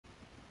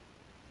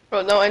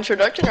Well, no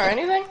introduction or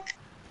anything?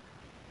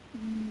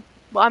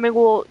 Well, I mean,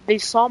 well, they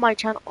saw my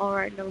channel.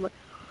 Alright, no.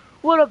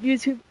 What up,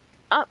 YouTube?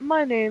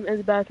 My name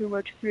is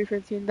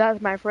Bathroom315.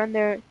 That's my friend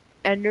there,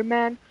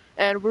 Enderman,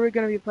 and we're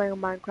gonna be playing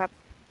Minecraft.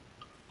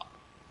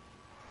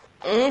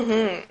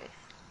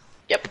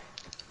 Yep.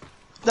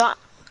 That,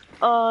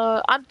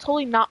 I'm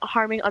totally not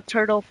harming a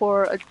turtle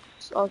for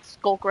a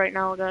skulk right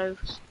now, guys.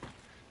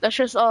 That's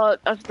just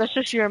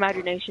your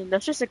imagination.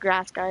 That's just a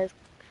grass, guys.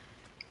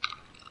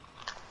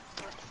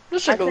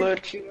 Just a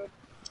glitch.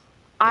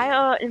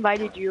 I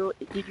invited you.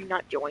 Did you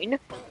not join?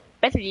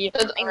 Bethany,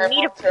 I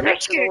need a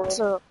biscuit.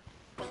 So,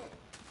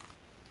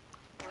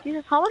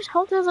 Jesus, how much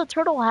health does a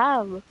turtle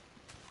have?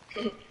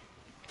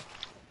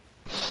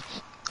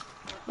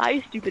 My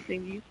stupid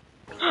thingies.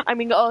 I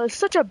mean, it's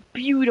such a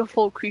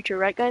beautiful creature,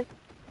 right, guys?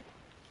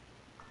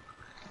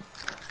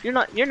 You're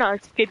not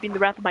escaping the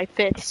wrath of my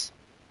fists.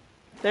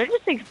 Did I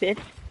just say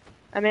fist?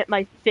 I meant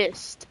my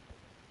fist.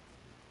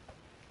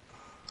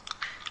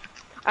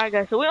 Alright,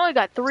 guys. So we only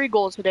got 3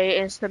 goals today.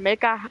 Is to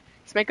make a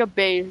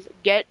base,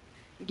 get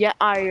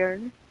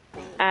iron,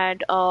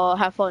 and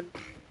have fun.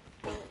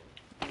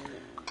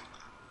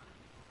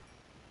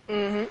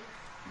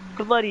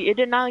 Bloody! It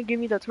did not give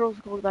me the turtle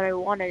skull that I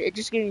wanted. It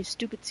just gave me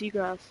stupid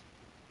seagrass.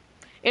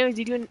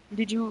 Anyways,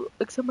 did you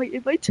accept my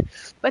invite?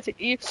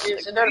 Yes,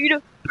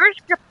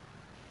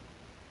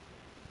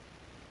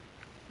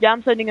 Yeah,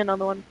 I'm sending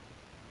another one.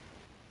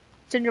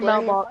 It's in your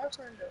mailbox.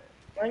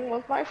 Playing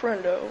with my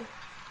friendo.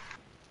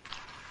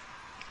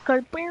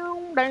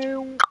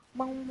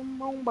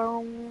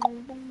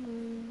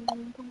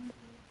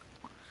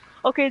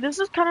 Okay, this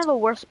is kind of the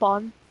worst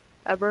spawn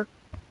ever.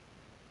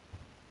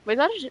 Wait,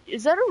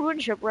 is that a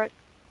ruined shipwreck?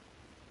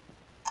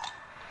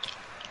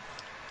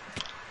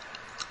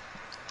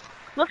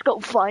 Let's go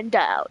find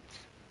out.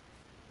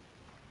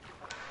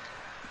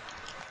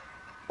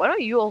 Why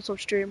don't you also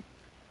stream?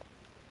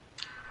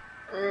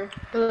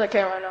 Because I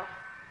can right now.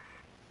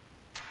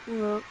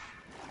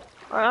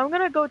 Alright, I'm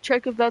gonna go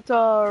check if that's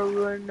a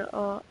ruin.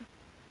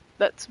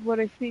 That's what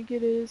I think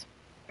it is.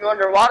 You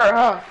underwater,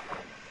 huh?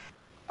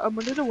 I'm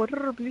under the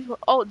water, please.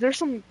 Oh, there's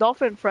some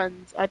dolphin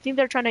friends. I think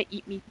they're trying to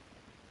eat me.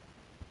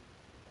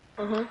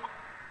 But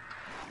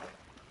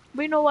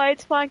you know why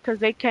it's fine? Because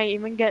they can't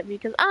even get me.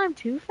 Because I'm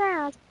too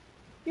fast.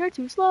 You're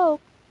too slow.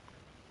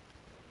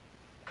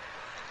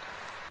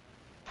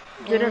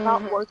 Did it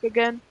not work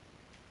again?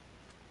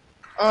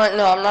 No,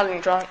 I'm not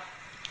even trying.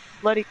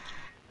 Bloody.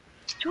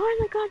 Join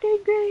the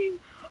goddamn game,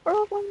 or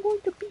else I'm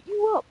going to beat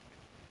you up.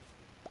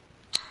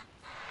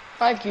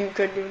 Like you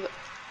could do that.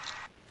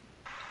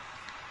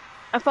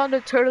 I found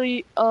a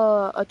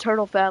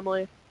turtle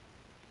family.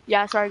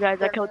 Yeah, sorry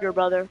guys, I killed your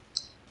brother.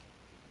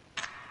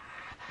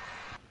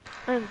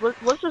 And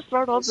let's just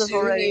start off this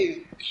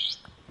already.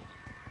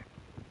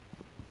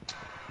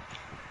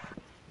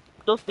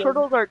 Those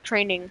turtles are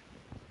training.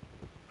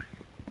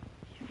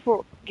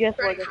 For guess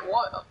what? For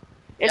what?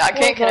 It's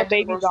for the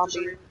baby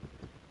zombie.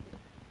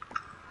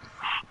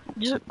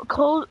 Just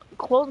close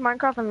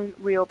Minecraft and then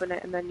reopen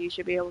it, and then you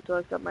should be able to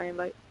accept my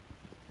invite.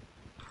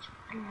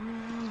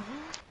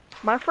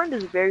 My friend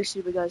is very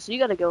stupid, guys, so you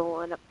gotta go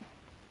on.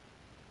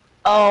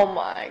 Oh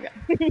my god.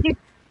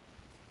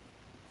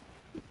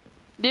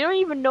 They don't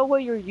even know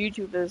what your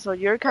YouTube is, so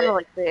you're kind of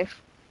like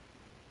safe.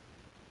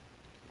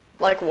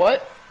 Like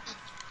what?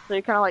 So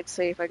you're kind of like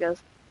safe, I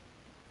guess.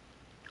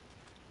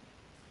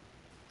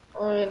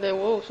 Oh yeah, they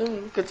will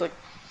soon. Cause like.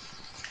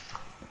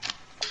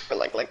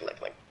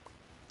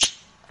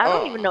 I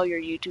don't even know your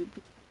YouTube.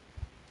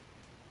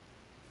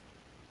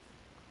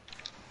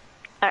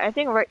 I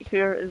think right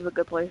here is a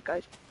good place,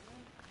 guys.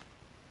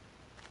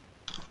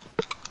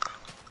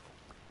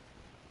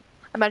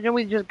 Imagine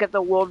we just get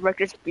the world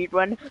record speed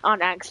run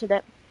on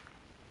accident.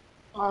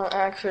 On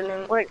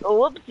accident. Like,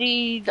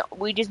 whoopsies,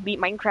 we just beat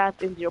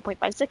Minecraft in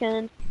 0.5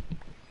 seconds.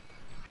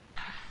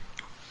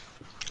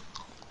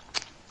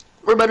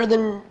 We're better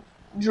than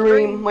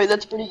Dream. Wait,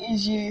 that's pretty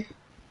easy.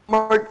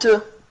 Mark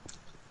 2.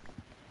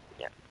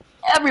 Yeah.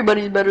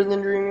 Everybody's better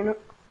than Dream, you know?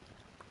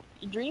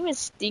 Dream is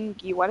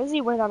stinky. Why does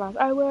he wear that mask?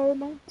 I wear a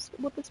mask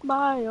with a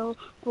smile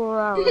for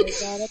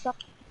hours at a time.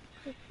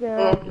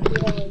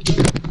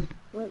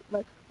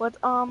 What's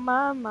on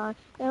my mind?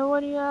 And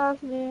when you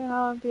ask me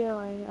how I'm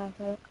feeling, I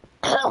said,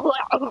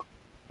 I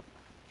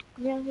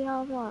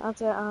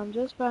said, I'm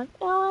just fine.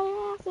 And when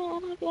you ask me how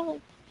I'm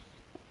feeling,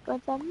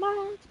 what's on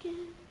my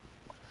skin?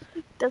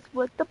 That's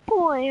what the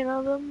point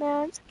of the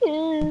mask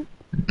is.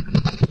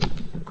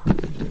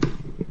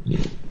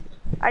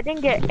 I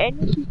didn't get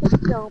any piece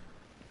of jump.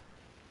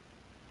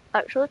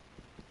 Actually,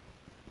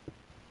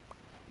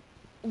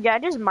 yeah, I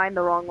just mined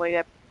the wrong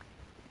way.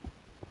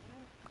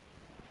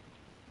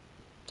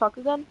 Talk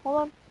again?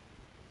 Hold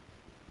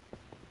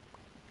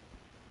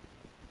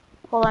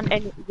on,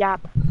 and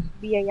yap.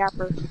 Be a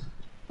yapper.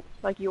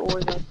 Like you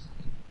always are.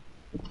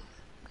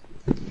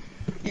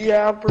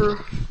 Yapper.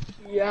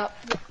 Yap.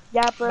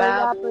 Yapper.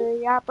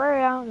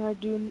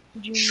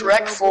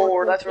 Shrek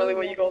 4, that's really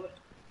what you call it.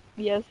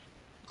 Yes.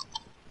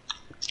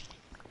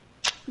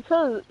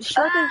 Because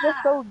Shrek is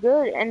just so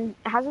good, and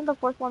hasn't the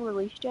fourth one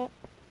released yet?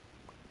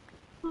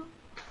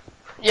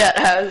 Yeah, it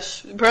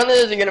has.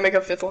 Apparently, they're gonna make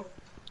a fifth one.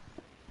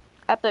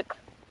 Epic.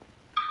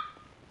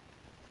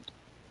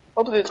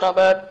 Hopefully, it's not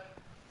bad.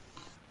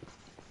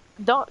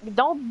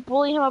 Don't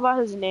bully him about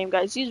his name,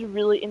 guys. He's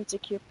really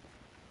insecure.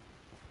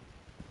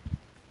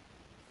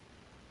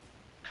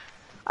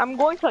 I'm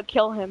going to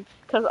kill him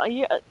because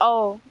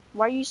oh,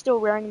 why are you still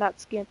wearing that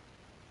skin?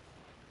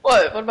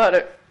 What? What about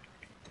it?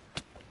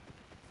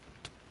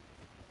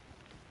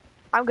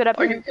 I'm gonna Are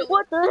pin you him. killing?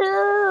 What the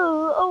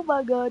hell? Oh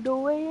my god, no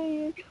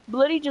way.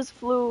 Bloody just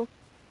flew.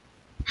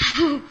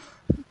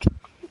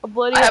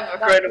 Bloody. I have a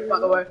creative, by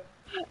the way.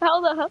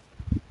 How the hell?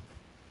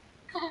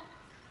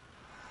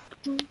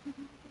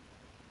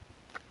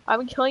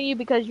 I'm killing you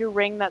because you're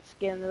wearing that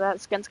skin.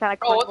 That skin's kind of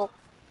cool.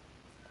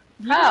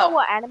 Do you know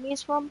what anime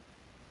is from?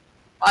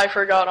 I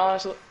forgot,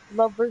 honestly.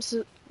 Love is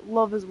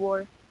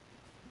War.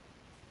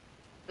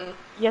 Mm.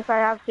 Yes, I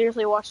have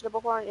seriously watched it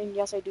before, and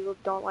yes, I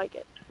don't like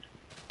it.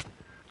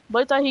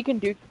 But I thought he can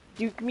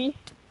duke me.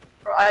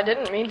 Bro, I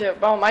didn't mean to.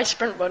 Bro, my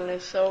sprint button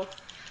is so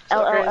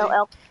L crazy. L L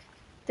L.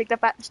 Take that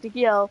fat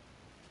sticky L.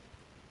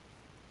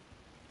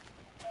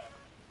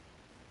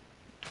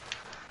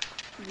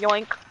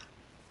 Yoink.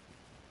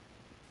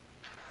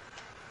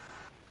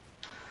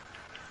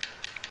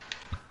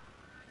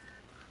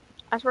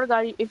 I swear to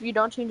God, if you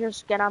don't change your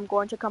skin, I'm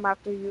going to come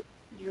after you.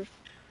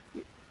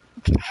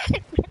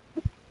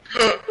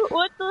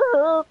 What the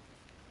hell?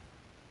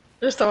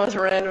 Just the most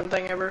random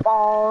thing ever.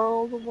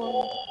 Oh.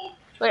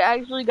 Wait, I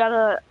actually got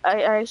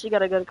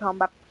a good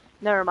comeback.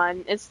 Never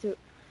mind.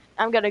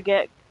 I'm gonna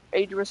get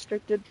age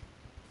restricted.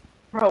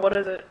 Bro, what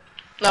is it?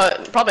 No,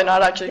 probably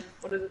not actually.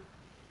 What is it?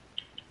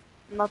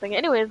 Nothing.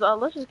 Anyways,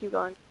 let's just keep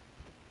going.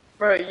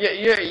 Bro,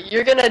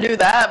 you're gonna do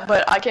that,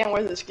 but I can't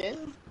wear the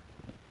skin.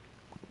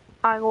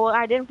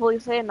 I didn't fully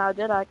say it now,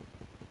 did I?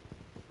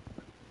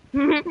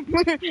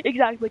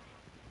 Exactly.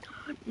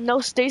 No,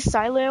 stay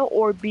silent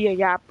or be a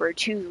yapper.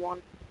 Choose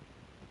one.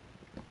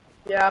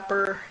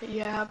 Yapper,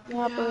 Yapper.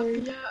 yeah.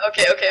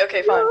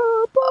 Okay, fine.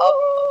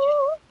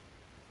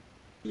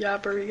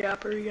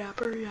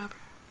 Yapper.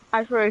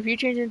 I swear, if you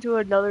change into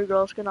another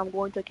girl skin, I'm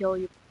going to kill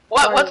you.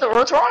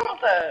 What's wrong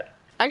with that?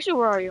 Actually,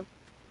 where are you?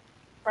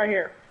 Right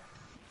here.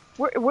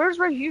 Where's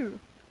right here?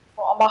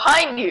 Well, I'm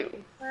behind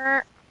you.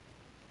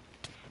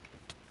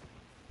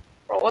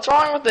 Bro, what's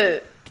wrong with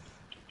it?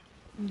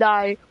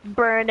 Die,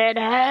 burn in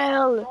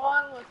hell. What's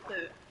wrong with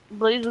it?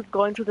 Blaze is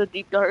going to the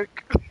deep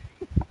dark.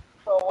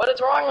 Bro, what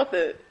is wrong with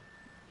it?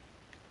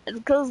 It's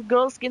because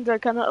girl skins are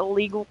kind of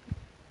illegal.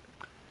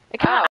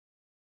 Yeah,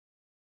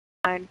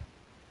 I'm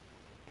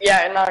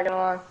not gonna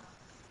lie.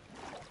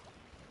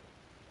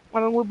 I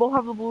mean, we both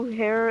have the blue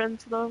hair and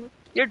stuff.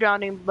 You're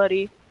drowning,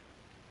 buddy.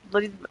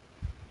 But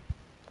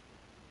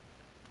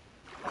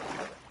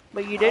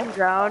you didn't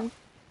drown.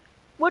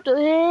 What the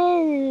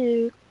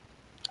heck?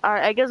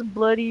 Alright, I guess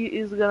Bloody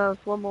is gonna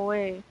swim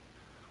away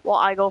while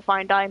I go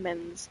find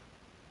diamonds.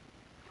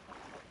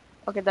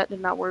 Okay, that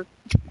did not work.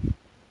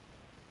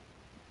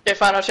 Okay,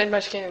 fine, I'll change my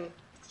skin.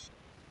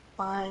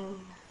 Fine.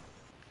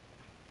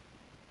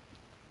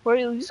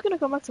 Wait, are you just gonna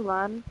come back to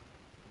land?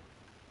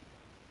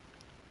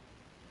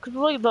 Cause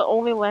we're like the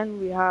only land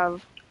we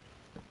have.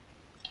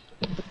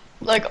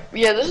 Like,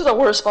 yeah, this is the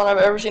worst spawn I've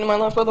ever seen in my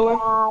life, by the way.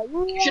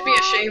 You should be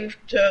ashamed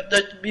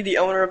to be the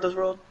owner of this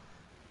world.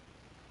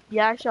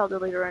 Yeah, I shall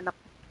delete it right now.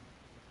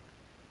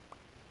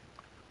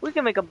 We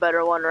can make a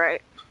better one,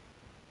 right?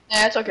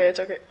 Yeah, it's okay.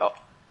 Oh.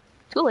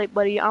 Too late,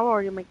 buddy. I'm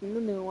already making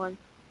the new one.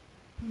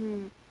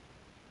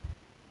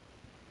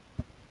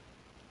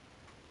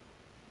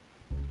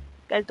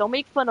 Guys, don't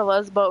make fun of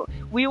us, but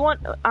we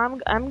want.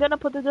 I'm gonna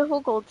put the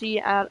difficulty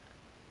at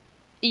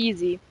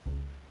easy.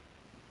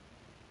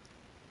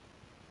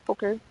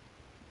 Okay.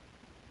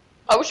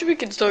 I wish we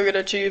could still get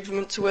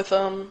achievements with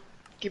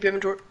keep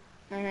inventory.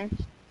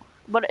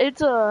 But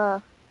it's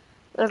a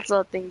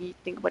thingy.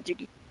 Think about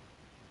Jiggy.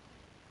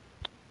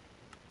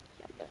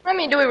 I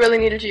mean, do we really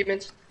need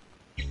achievements?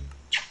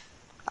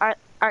 Alright.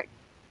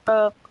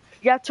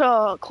 You have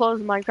to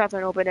close Minecraft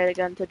and open it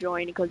again to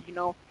join because you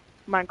know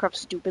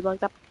Minecraft's stupid like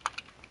that.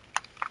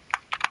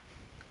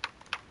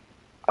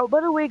 Oh,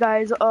 by the way,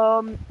 guys,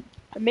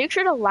 make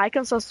sure to like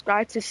and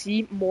subscribe to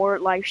see more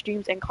live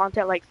streams and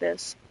content like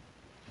this.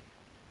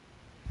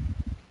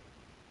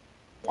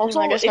 Also,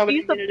 if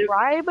you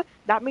subscribe,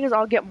 that means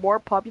I'll get more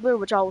popular,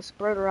 which I'll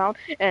spread around,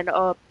 and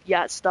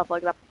yeah, stuff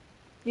like that.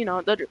 You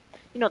know the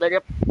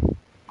drip.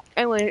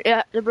 Anyway,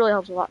 yeah, it really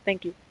helps a lot.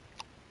 Thank you.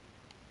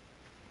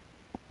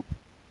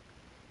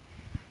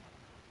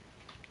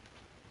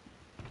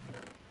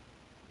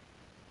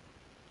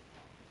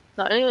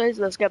 So, anyways,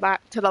 let's get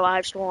back to the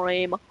live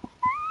stream.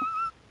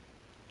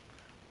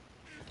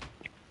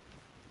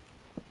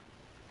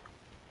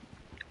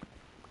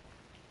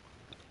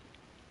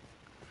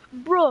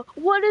 Bruh,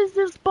 what is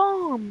this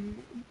bomb?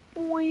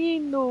 Boy,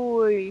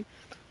 no.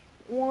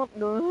 What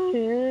the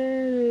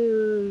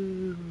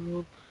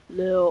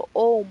hell?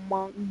 Oh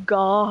my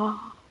god.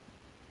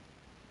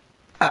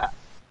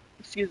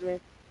 Excuse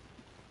me.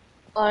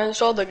 I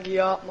installed the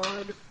Gyat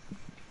mod.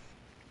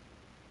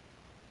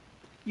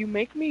 You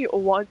make me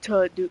want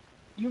to do.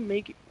 You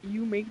make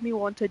me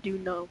want to do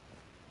no.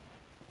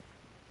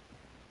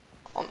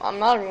 I'm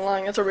not even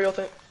lying. It's a real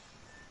thing.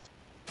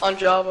 On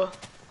Java.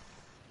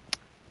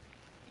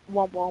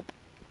 Womp womp.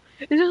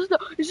 Is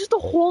this the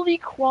Holy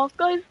Cross,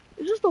 guys?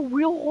 Is this the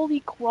real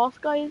Holy Cross,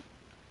 guys?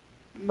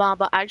 Nah,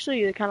 but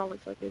actually, it kind of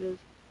looks like it is.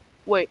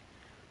 Wait,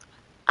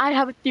 I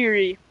have a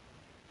theory.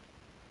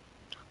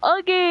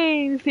 A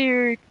game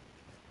theory.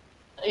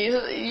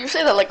 You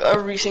say that like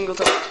every single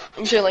time.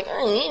 You say like.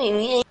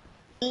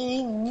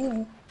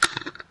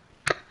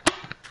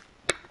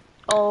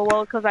 Oh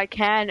well, cause I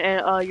can,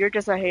 and you're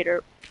just a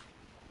hater.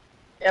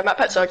 Yeah, my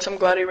pet sucks. I'm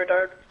glad he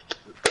retired.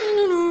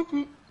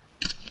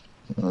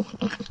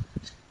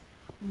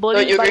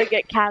 Bloody's about to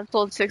get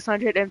cancelled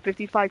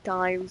 655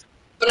 times.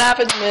 What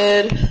happens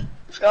mid?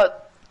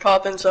 Scott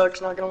Coppin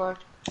sucks. Not gonna lie.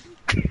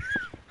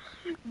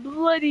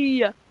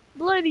 Bloody.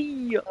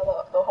 The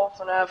whole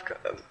FNAF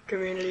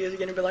community is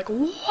gonna be like,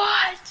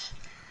 what?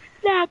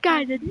 That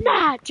guy did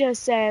not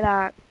just say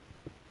that.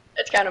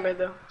 It's kind of mid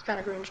though. It's kind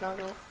of cringe. Not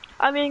gonna lie.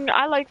 I mean,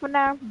 I like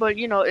FNAF, but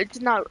you know, it's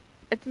not.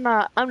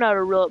 I'm not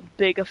a real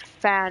big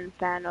fan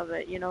of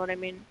it. You know what I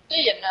mean?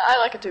 Yeah, no, I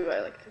like it too. I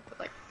like it, but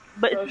like.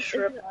 But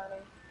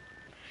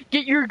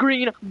get your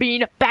green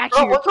bean back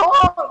here. What's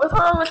wrong? What's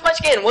wrong with my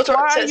skin? What's wrong?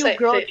 Why are you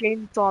girl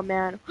chainsaw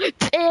man?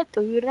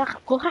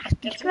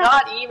 It's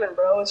not even,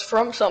 bro. It's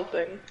from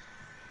something.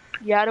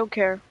 Yeah, I don't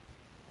care.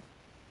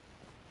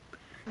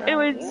 No.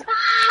 Anyways,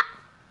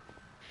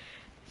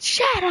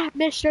 shut up,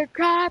 Mr.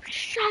 Krabs.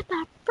 Shut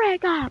the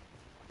frick up.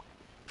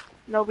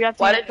 No, we have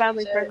to use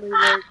family-friendly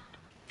words.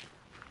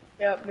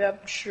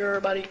 Yep,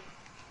 sure, buddy.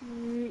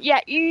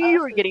 Yeah,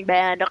 you're getting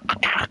banned.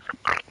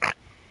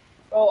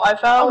 Oh, I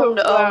found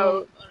wow.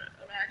 an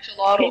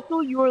axolotl.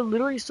 People, you are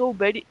literally so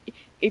big.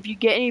 If you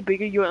get any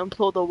bigger, you'll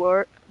implode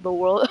the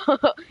world.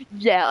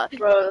 Yeah,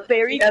 bro,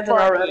 very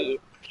funny.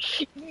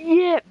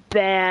 Yeah,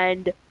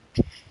 banned.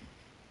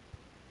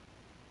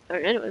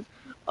 Alright, anyways,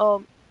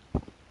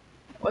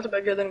 what's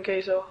bigger than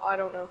queso? I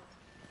don't know.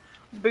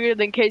 Bigger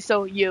than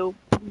queso, you.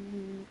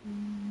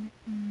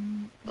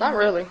 Not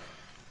really.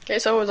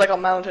 Queso is like a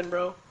mountain,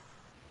 bro.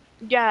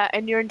 Yeah,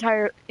 and you're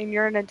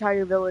an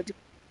entire village.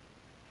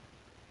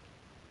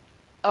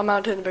 A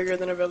mountain bigger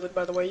than a village,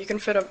 by the way. You can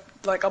fit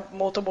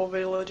multiple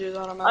villages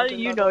on a mountain.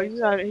 You know,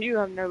 you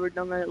have never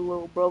done that,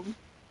 little bro.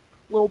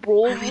 Little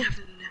bro.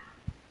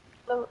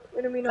 What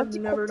do you mean I've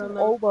never done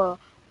that? Over.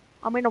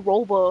 I'm in a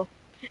rover.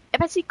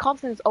 If I see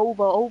Compton, it's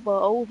over.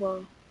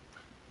 Bro,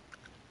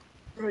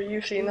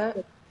 you seen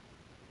that?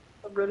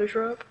 A British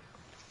rap?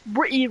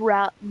 British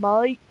rap,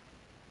 mate.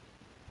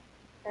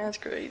 That's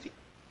crazy.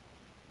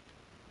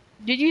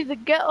 Did you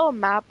get a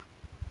map?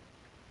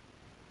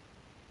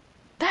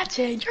 That's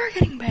it, you're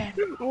getting banned.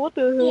 What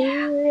the hell?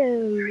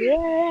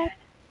 Yeah.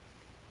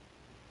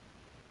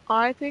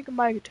 I think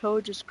my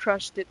toe just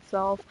crushed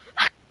itself.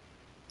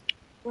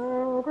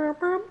 Alright,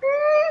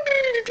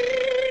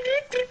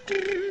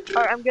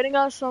 I'm getting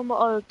us some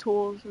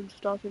tools and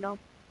stuff, you know.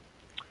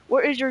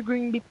 Where is your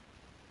green bee?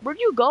 Where'd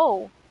you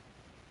go?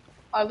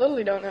 I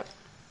literally don't know.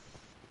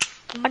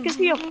 I can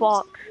see a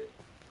fox.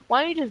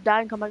 Why don't you just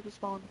die and come back to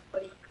spawn?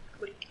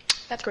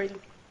 That's crazy.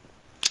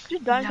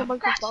 Just die and come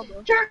back to spawn,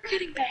 bro. You're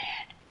getting banned.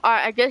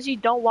 Alright, I guess you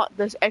don't want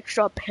this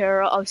extra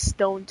pair of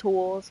stone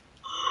tools.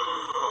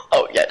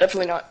 Oh, yeah,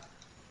 definitely not.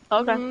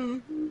 Okay.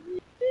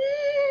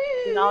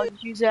 Then I'll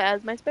just use it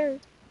as my spares.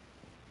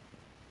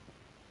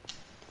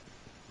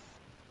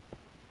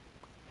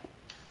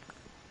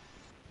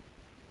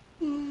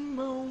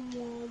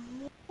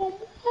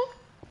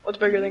 What's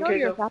bigger than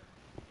queso?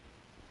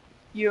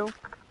 You.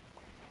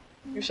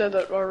 You said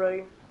that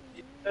already.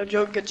 A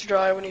joke gets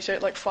dry when you say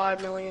it like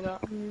 5 million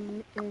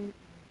times.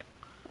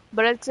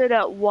 But I said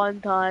at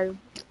one time.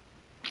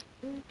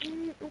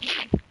 You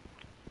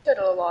said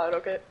it a lot,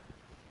 okay?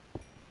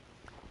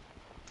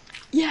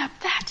 Yeah,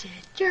 that's it.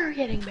 You're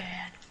getting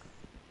bad.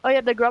 Oh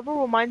yeah, the grubber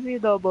reminds me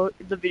of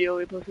the video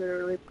we posted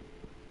earlier.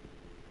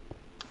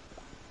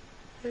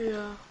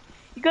 Yeah.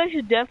 You guys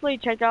should definitely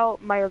check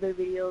out my other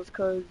videos,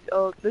 cause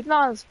they're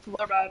not as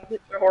They're bad.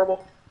 They're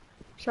horrible.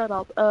 Shut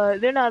up.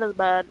 They're not as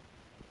bad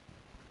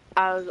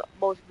as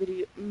most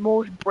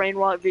brain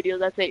rot videos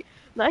that say,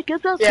 like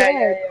it's a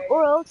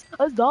or else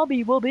a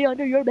zombie will be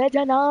under your bed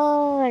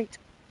tonight.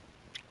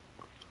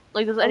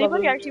 Like, does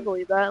anybody actually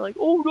believe that? Like,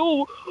 oh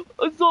no,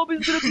 a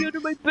zombie's gonna be under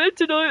my bed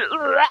tonight.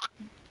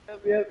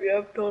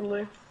 Yep,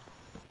 totally.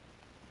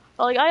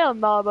 Like, I am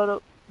not about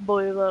to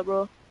believe that,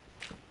 bro.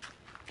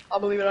 I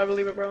believe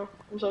it, bro.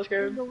 I'm so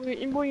scared. Bloody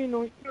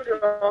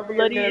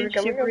is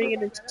shivering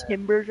in his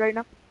timbers right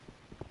now.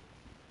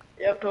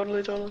 Yep,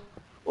 totally.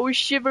 Oh,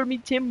 shiver me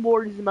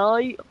timbers,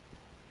 mate.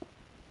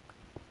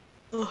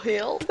 Oh,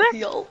 hell.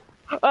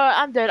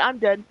 I'm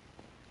dead.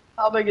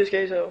 How big is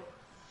queso?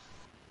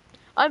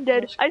 I'm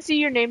dead. I see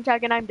your name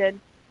tag and I'm dead.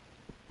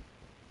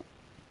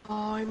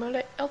 I'm a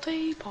little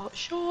teapot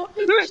short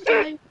each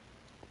day.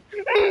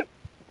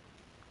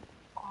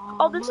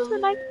 Oh, this is a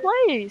nice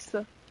place.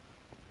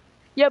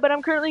 Yeah, but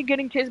I'm currently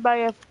getting chased by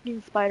a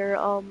fucking spider.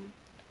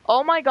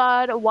 Oh my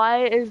god,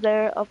 why is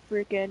there a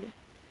freaking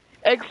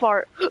egg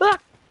fart? Ah!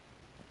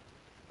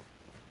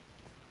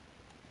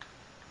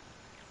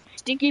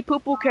 Stinky poo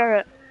poo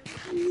carrot.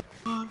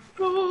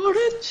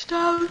 Golden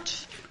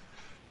stout.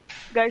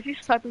 Guys, he's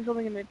typing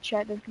something in the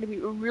chat that's gonna be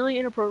really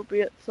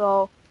inappropriate,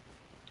 so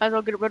I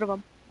will get rid of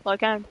him while I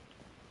can.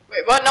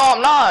 Wait, what? No,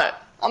 I'm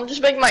not. I'm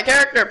just making my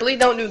character. Please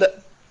don't do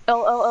that.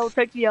 L,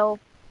 take the L.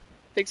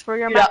 Thanks for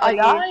your Dude, map, I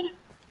buddy. died?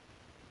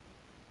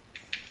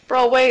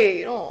 Bro,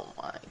 wait. Oh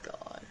my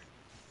god.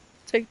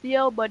 Take the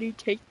L, buddy.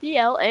 Take the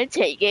L and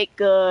take it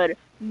good.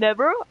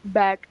 Never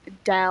back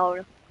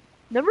down.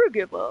 Never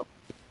give up.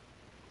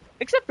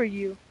 Except for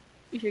you.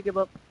 You should give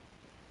up.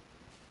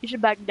 You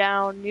should back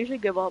down. You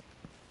should give up.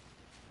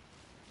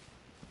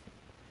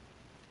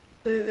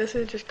 This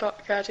is just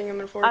catching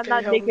him in 4K. I'm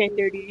not Nick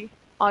 30.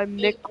 I'm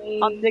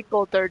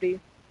Nickel 30.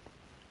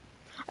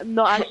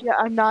 No, actually,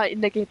 I'm not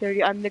Nick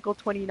 30. I'm Nickel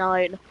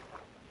 29.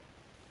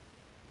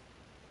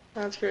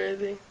 That's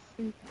crazy.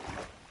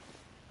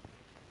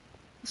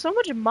 So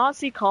much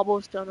mossy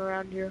cobblestone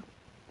around here.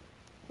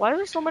 Why is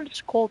there so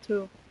much coal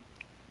too?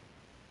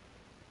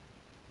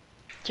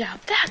 Yeah,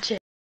 that's it.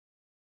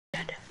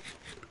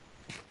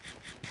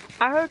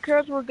 I heard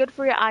carrots were good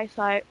for your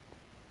eyesight.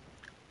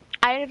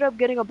 I ended up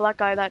getting a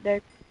black eye that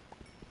day.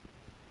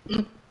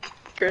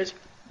 Crazy.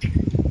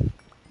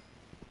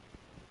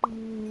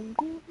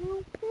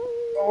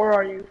 Where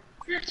are you?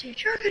 You're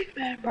getting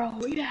bad,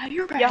 bro. Yeah,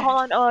 you're bad. Yeah,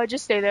 hold on.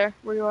 Just stay there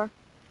where you are.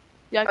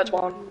 Yeah, That's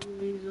one.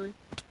 Easily.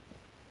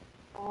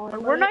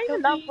 We're not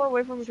even that far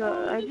away from each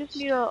other. I just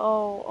need a.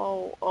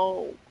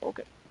 Oh.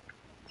 Okay.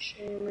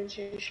 Shimmy,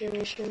 shimmy,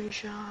 shimmy, shimmy,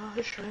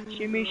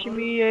 Shimmy,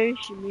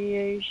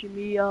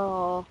 shimmy,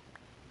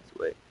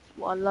 Sway,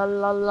 swalla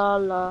la la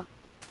la.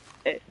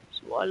 Eh,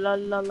 swalla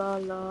la la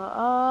la.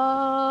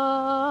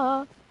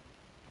 Ah.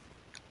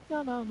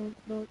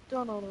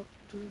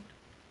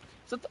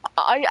 So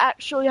I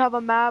actually have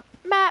a map.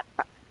 Map.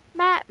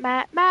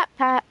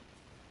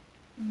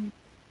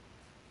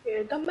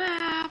 Here's the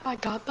map. I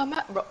got the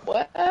map. Bro,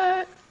 what?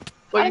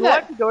 Wait, you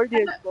watch Dora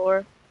the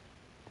Explorer?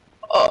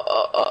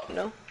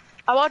 No.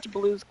 I watch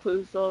Blue's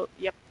Clues, so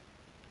yep.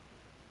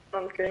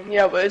 I'm kidding.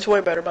 Yeah, but it's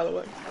way better, by the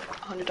way.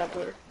 100 times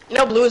better. You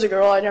know, Blue is a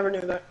girl. I never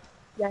knew that.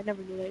 Yeah, I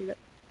never knew that either.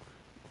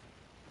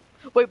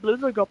 Wait,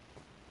 Blue's a girl.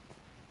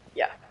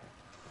 Yeah.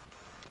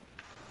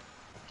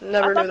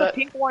 Never knew that. The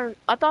pink one.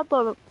 I thought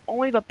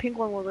only the pink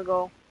one was a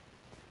girl.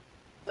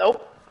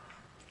 Nope.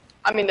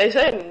 I mean, they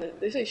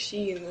say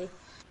she in the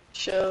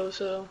show,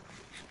 so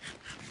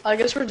I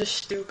guess we're just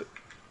stupid.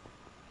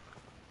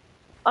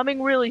 I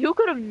mean, really, who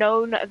could have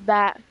known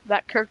that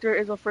that character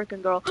is a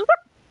freaking girl?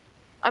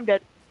 I'm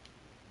dead.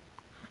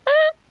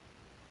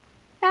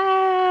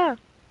 Ah!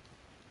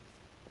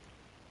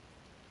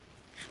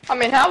 I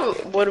mean, how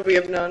would we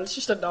have known? It's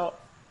just a dog.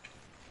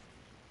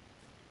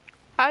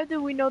 How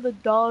do we know the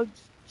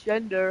dog's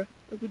gender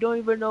if we don't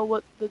even know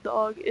what the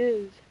dog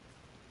is?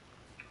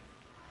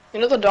 You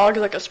know the dog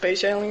is like a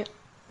space alien?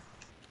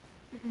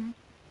 Mm-mm.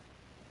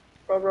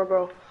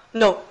 Bro.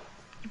 No.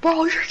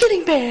 Bro, you're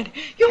getting banned!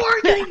 You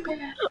are getting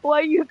banned! Why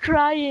are you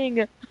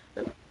crying?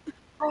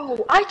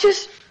 Bro,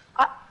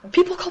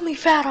 people call me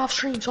fat off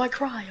stream, so I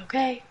cry,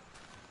 okay?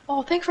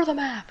 Oh, thanks for the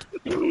map.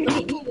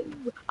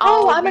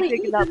 Oh, I'm gonna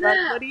eat that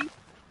map, buddy.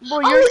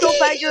 Boy, you're so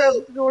bad you're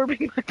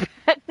absorbing my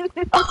pet.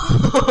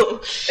 Oh,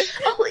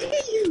 I'll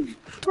eat you!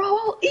 Bro,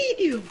 I'll eat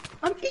you!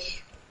 I'm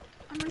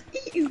gonna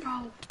eat you,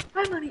 bro.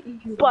 I'm gonna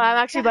eat you, bro. But I'm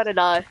actually about to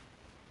die.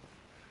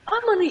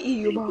 I'm gonna eat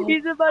you, bro.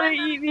 He's about to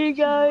eat me,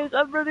 guys.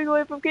 I'm running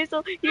away from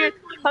Queso. Here,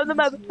 have the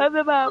map.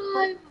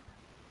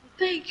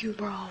 Thank you,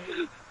 bro.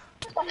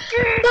 I'm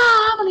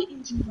gonna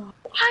eat you, bro.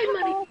 I'm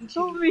gonna eat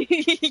you.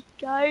 Me,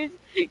 guys.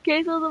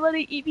 Queso's about to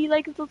eat me.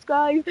 Like and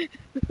subscribe.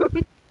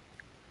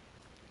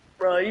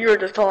 Bro, you were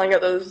just calling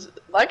out those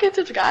like and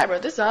subscribe, bro.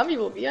 This zombie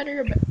will be under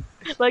your bed.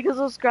 Like and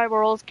subscribe,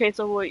 or else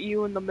Queso will eat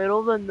you in the middle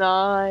of the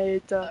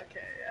night. Okay,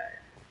 yeah.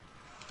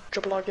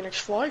 Triple log in next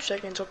 5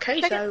 seconds. Okay,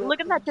 so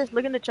look at that chest.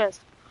 Look in the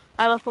chest.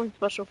 I have something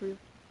special for you.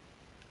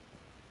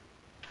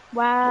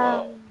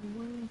 Wow. Whoa.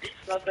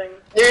 Nothing.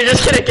 You're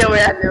just gonna kill me.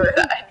 I knew it.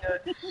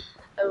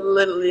 I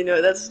literally knew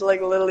it. That's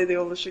like literally the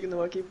oldest chicken in the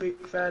monkey,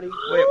 big fatty.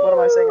 Wait, what am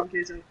I saying? I'm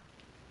teasing.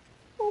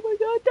 Oh my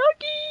god,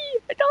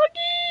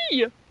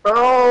 doggy!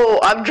 Bro,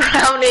 I'm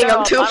drowning.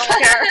 I'm too far.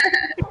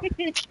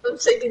 I'm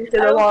sinking to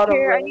the bottom.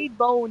 I need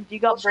bones. You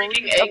got bones?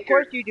 Of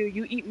course you do.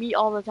 You eat meat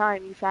all the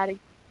time, you fatty.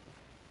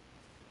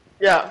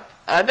 Yeah,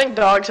 I think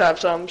dogs have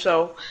some,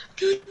 so.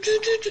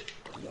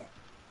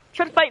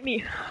 Try to fight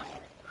me.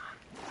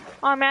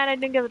 Oh man, I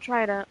didn't get to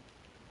try that.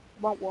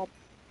 Womp womp.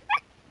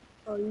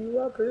 Are you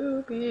a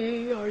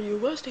poopy? Are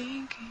you a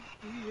stinky?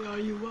 Are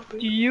you a poopy?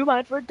 Do you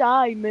mind for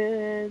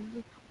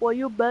diamonds? Well,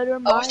 you better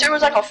mind. I wish there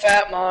was like a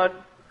fat mod.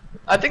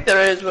 I think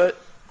there is, but.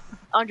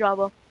 On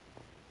Java.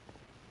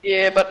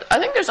 Yeah, but I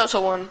think there's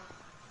also one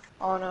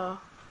on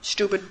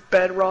stupid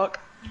bedrock.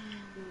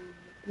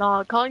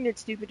 Nah, calling it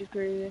stupid is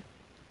crazy.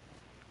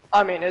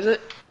 I mean, is it?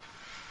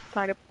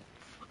 Kind of.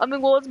 I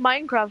mean, well, it's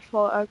Minecraft's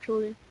fault,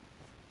 actually.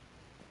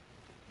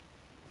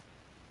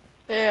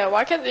 Yeah,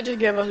 why can't they just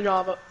give us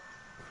Java?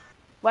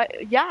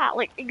 What? Yeah,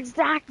 like,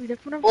 exactly.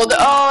 That's what I'm Well, saying.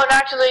 oh, and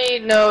actually,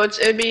 no,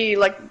 it'd be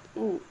like,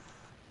 ooh,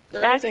 is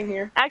there anything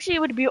here? Actually, it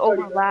would be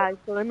Already over got that. lag,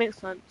 so that makes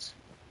sense.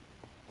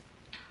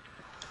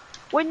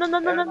 Wait, no, no,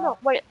 no, Fair no, no. enough.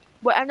 Wait,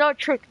 I know a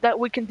trick that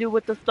we can do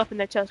with the stuff in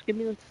the chest. Give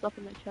me the stuff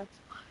in the chest.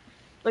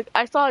 Like,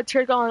 I saw a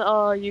trick on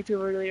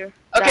YouTube earlier.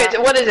 Okay, That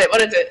so what is it?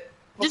 What is it?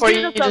 just Before give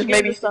me the you stuff. just Give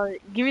me maybe. the stuff.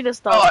 Give me the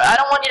Oh, stuff. I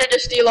don't want you to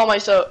just steal all my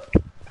stuff.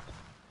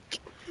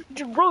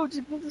 Bro,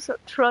 just give me the stuff.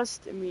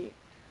 Trust me.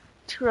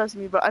 Trust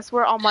me, bro. I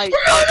swear on my.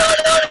 No, no,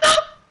 no, no.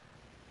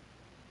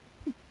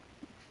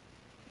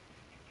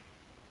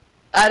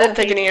 I didn't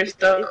take Okay, any of your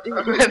stuff.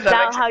 is If that that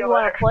makes you how feel you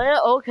want better. to play it?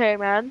 Okay,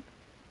 man.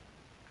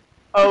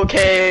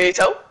 Okay,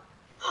 so.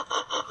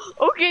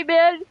 Okay,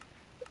 man.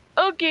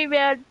 Okay,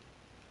 man.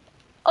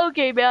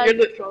 Okay, You're man.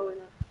 the trolling.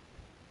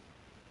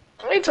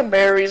 I need some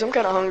berries. I'm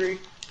kind of hungry.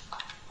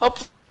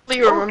 Hopefully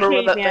you remember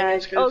what Okay, that thing man.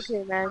 is, cause.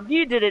 Okay, man.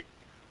 You did it.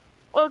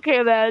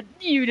 Okay, man.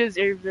 You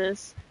deserve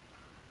this.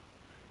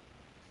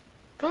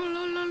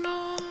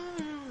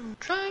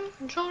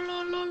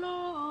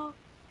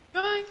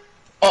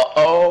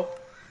 Uh-oh.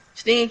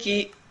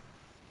 Stinky.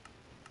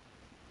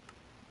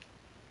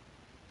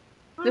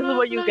 This is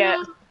what you get.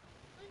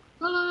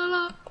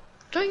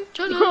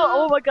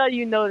 Oh my god,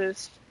 you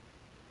noticed.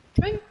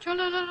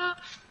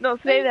 No,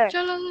 stay there.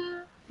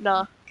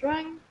 No,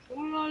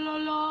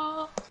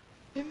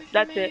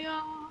 that's it.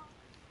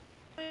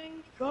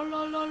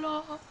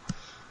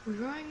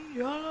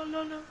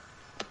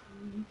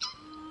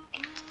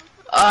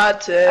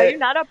 That's Are you it.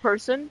 not a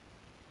person?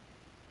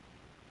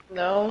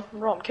 No,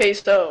 wrong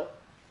case though.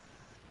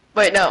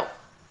 Wait, no.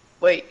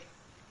 Wait.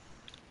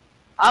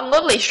 I'm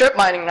literally strip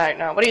mining right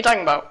now. What are you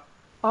talking about?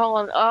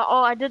 Hold on.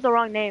 Oh, I did the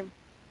wrong name.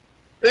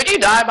 Who'd you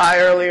die by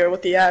earlier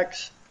with the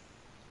axe?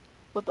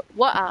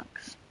 What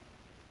axe?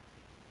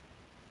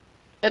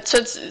 It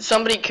said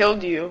somebody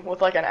killed you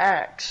with like an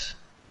axe.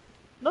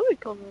 Nobody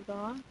called me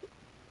that.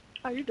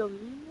 Are you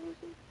deleting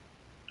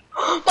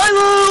My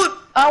loot!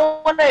 I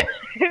want it!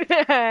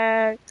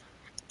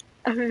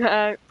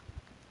 this?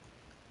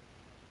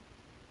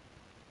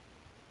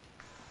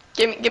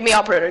 Give me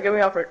operator, give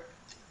me operator.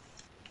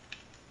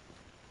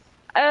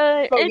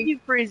 Bro, If you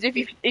freeze, if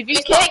you you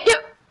stop, can't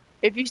get.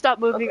 if you stop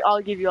moving, Okay.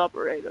 I'll give you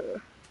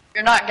operator.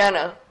 You're not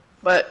gonna,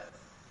 but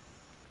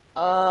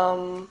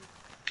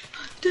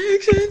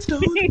sticks and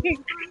stones.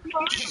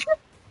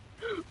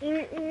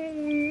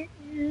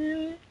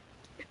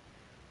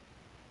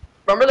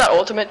 Remember that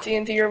ultimate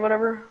TNT or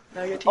whatever?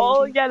 Mega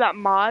Oh TNT. yeah, that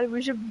mod.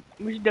 We should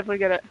definitely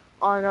get it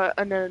on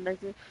another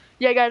next.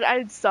 Yeah, guys,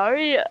 I'm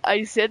sorry.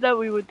 I said that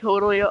we would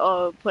totally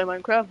play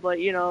Minecraft, but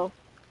you know,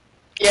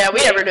 Yeah,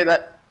 we never do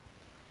that.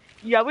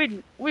 yeah,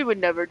 we would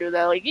never do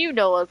that. Like you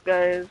know us,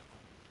 guys.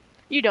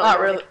 You don't Not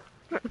know really.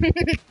 me.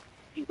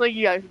 Like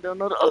you guys don't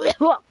know.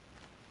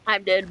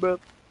 I'm dead, bro.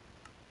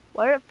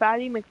 Why did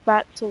Fatty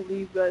McFat to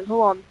leave, guys?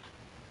 Hold on.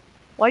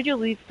 Why'd you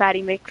leave,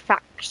 Fatty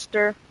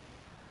McFaxter?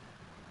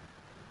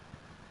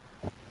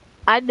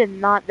 I did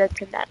not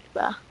disconnect,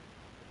 bro.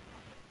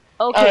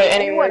 Okay,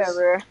 Anyways,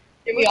 whatever.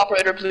 give me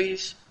operator,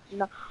 please.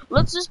 No,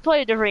 let's just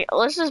play a different.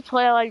 Let's just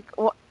play like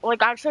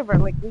our server.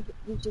 Like we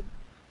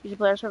should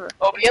play our server.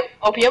 Opium,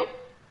 opium.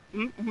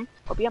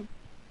 OPM.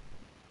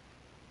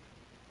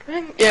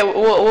 Yeah,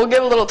 we'll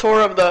give a little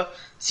tour of the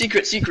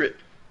secret.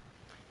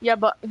 Yeah,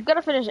 but you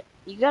gotta finish.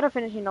 You gotta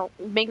finish. You know,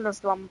 making the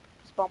spawn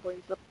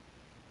points.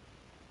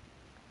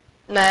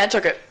 Nah, it's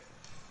okay.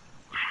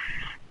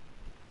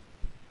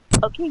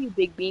 Okay, you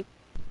big beef.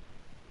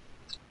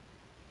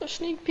 A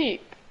sneak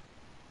peek.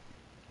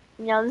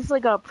 Yeah, this is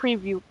like a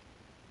preview.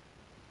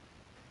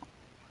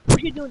 We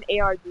should do an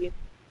ARG.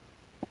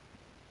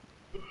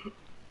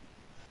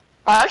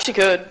 I actually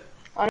could.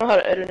 I know how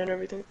to edit and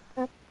everything.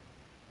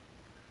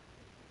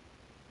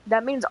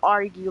 That means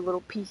ARG, you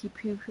little PC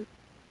poo.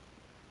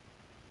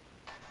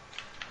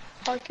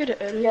 I could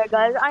edit. Yeah,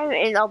 guys, I'm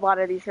in a lot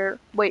of these here.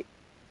 Wait,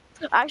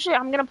 actually,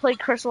 I'm gonna play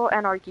Crystal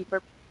and Arky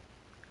for.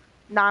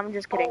 Nah, I'm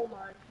just kidding. Oh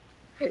my.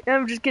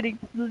 I'm just kidding.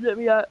 Let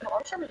me out.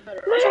 Our server's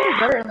better. Our server's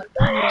better in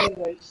that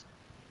anyways.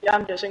 Yeah,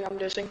 I'm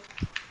dissing.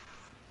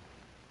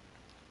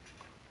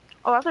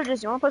 Oh, after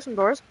this, you wanna play some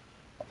doors?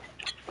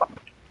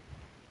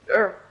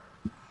 Sure.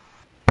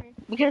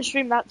 We can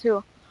stream that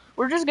too.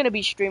 We're just gonna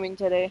be streaming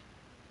today.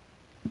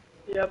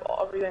 Yep,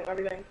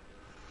 everything.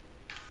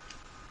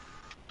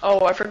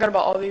 Oh, I forgot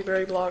about all these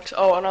berry blocks.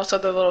 Oh, and also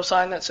the little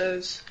sign that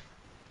says,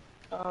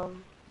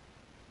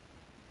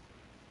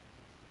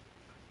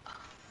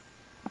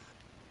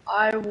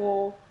 I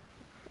will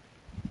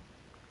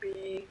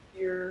be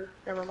your.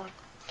 Never mind.